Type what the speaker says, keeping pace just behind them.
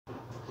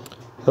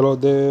Hello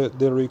there,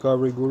 the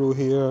Recovery Guru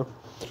here.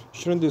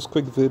 Sharing this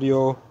quick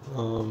video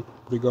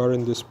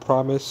regarding this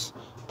Promise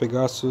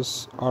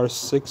Pegasus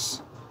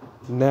R6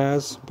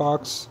 NAS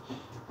box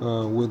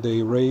with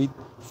a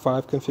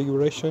RAID5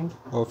 configuration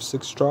of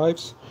 6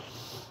 drives.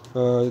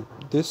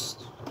 This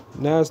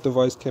NAS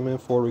device came in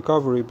for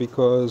recovery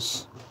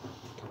because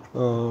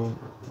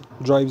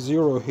drive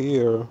 0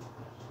 here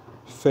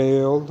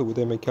failed with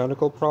a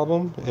mechanical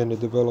problem and it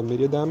developed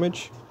media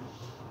damage.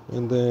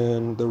 And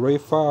then the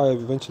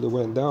RAID5 eventually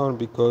went down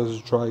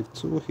because drive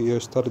 2 here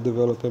started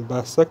developing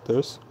bad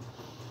sectors.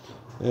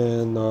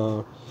 And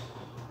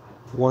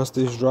once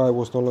this drive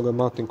was no longer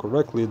mounting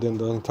correctly, then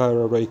the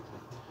entire array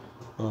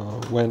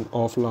went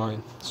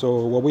offline.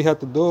 So what we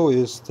had to do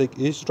is take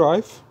each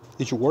drive,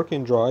 each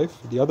working drive,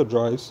 the other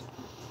drives,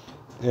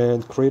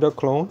 and create a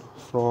clone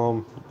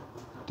from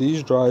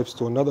these drives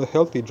to another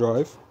healthy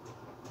drive,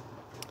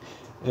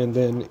 and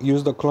then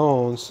use the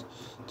clones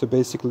to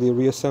basically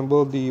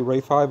reassemble the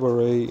RAID5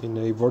 array in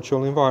a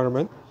virtual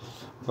environment,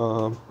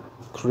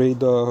 create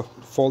the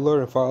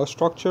folder and file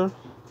structure,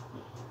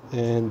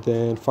 and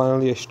then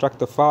finally extract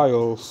the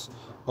files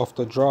of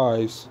the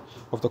drives,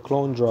 of the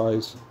clone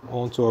drives,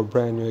 onto a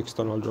brand new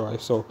external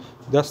drive. So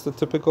that's the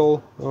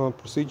typical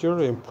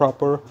procedure and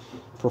proper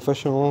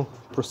professional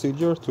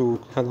procedure to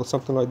handle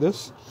something like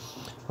this.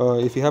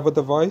 If you have a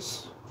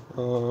device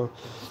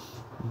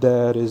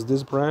that is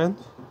this brand,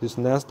 this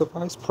NAS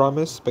device,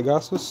 Promise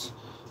Pegasus,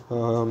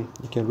 you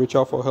can reach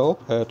out for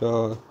help at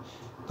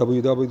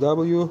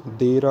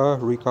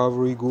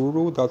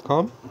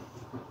www.datarecoveryguru.com,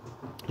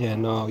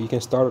 and you can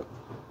start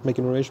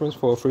making arrangements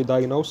for a free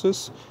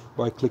diagnosis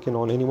by clicking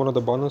on any one of the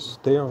buttons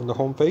there on the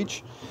home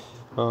page,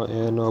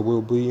 and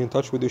we'll be in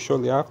touch with you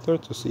shortly after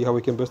to see how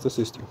we can best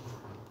assist you.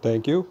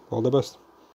 Thank you. All the best.